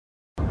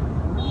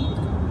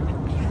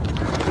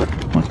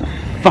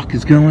fuck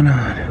is going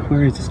on?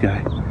 Where is this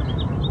guy?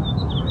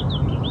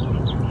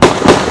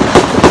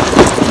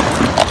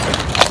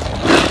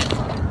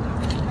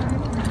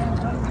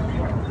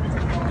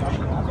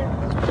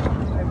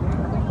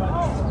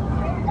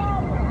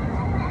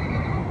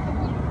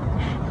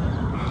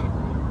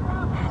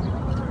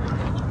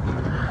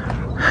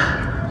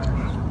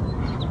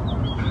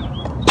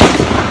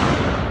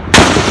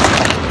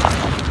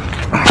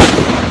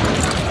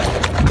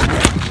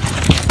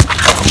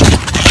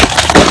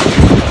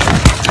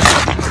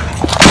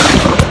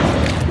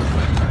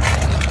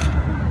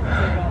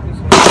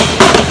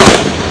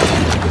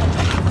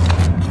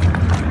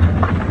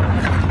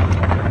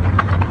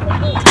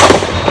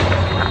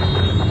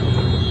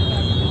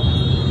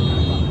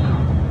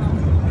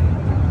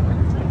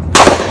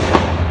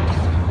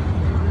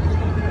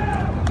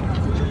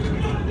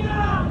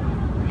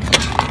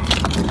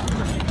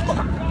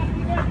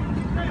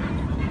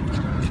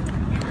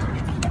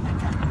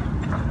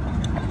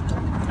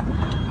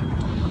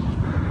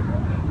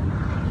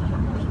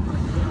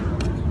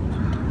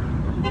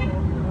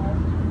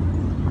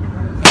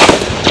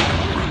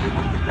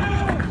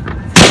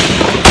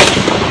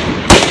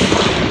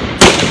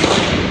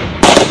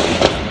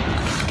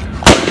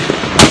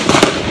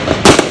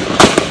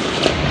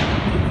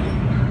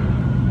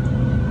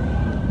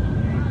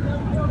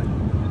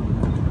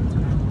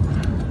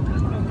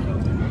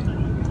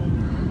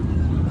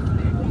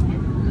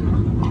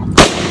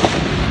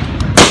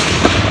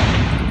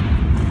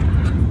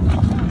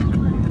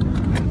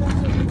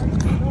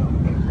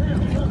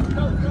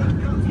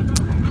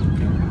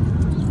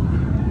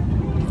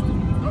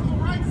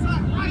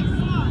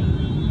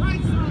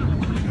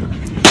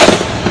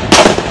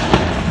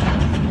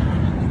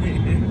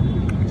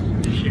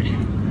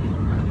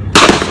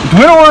 Do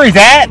we know where he's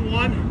at?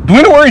 Do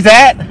we know where he's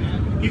at?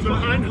 He's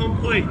behind home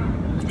plate.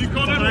 You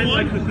call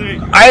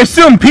 911? I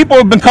assume people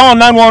have been calling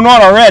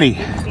 911 already.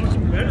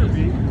 Better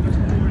be.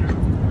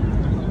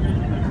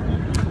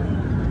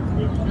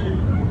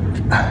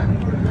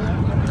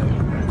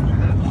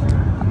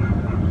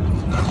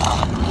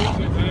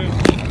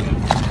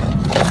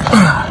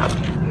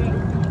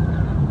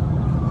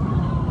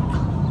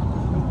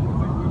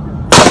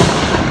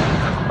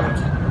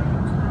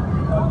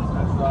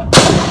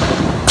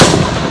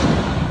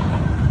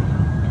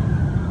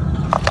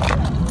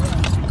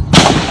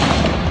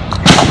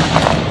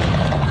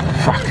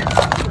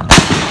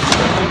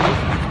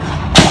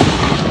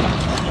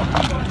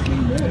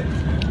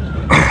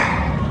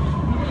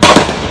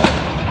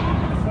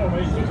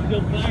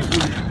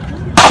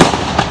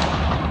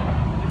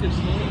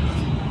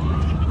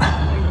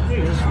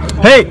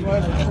 Hey,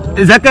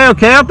 is that guy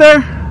okay out there?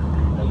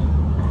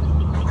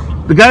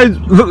 The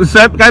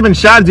guy been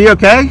shot. Is he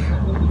okay?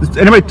 Is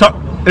anybody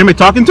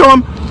talking to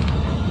him?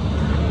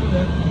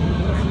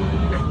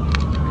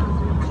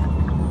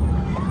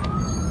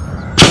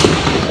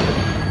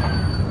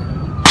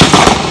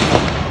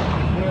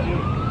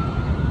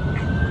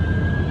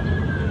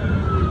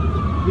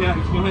 Yeah,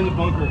 he's behind the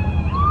bunker.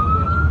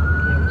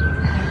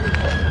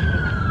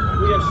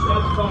 We have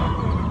shots fired.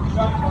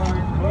 Shot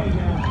fired right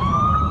now.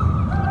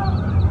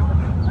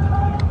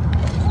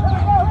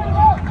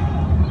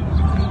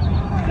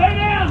 Stay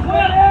down!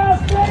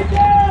 Stay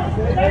down!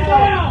 Stay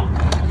down!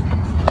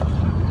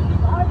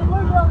 Behind the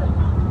blue building.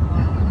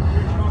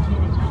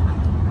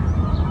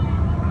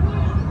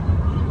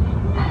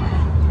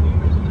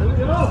 Here we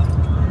go.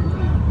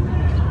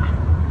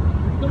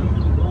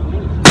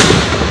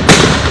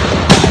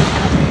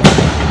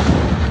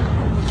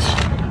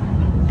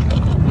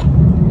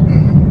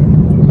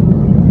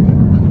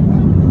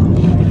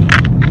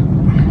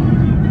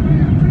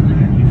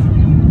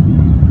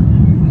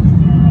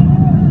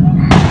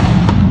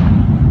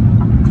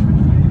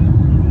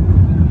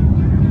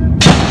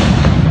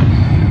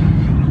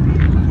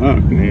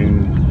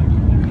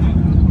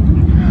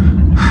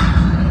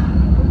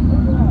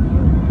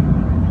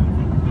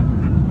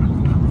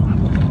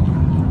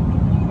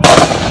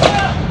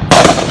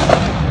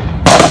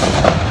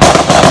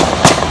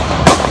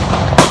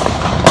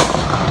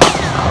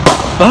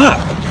 Fuck.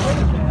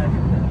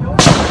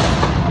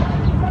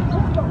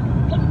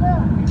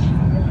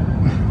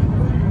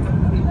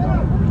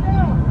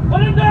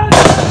 Put him down!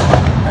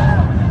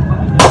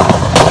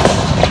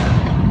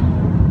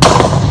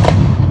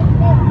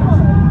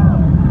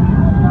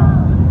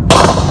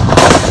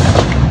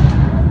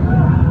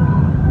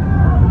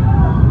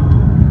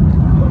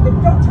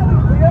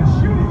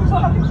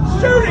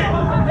 Shoot him!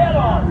 Head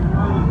on!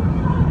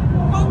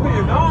 Don't be a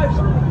knife!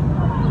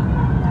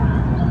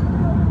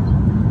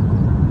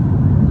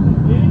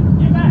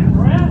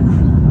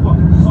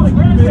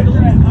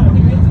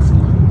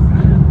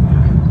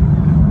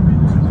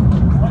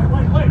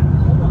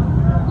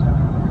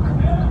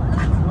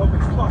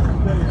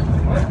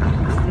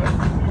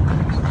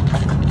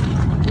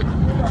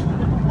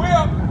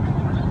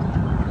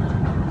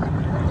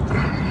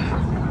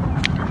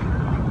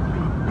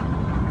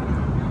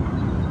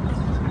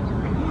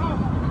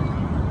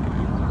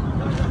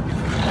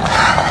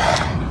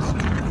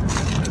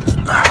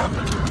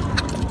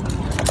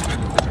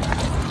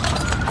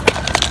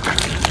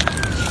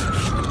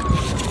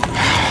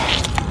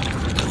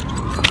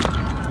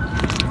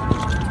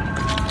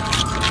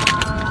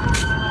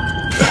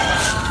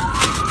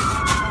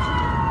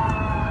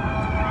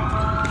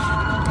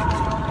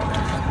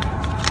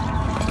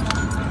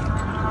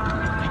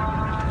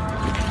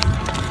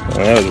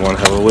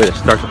 hell of a way to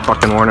start the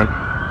fucking morning.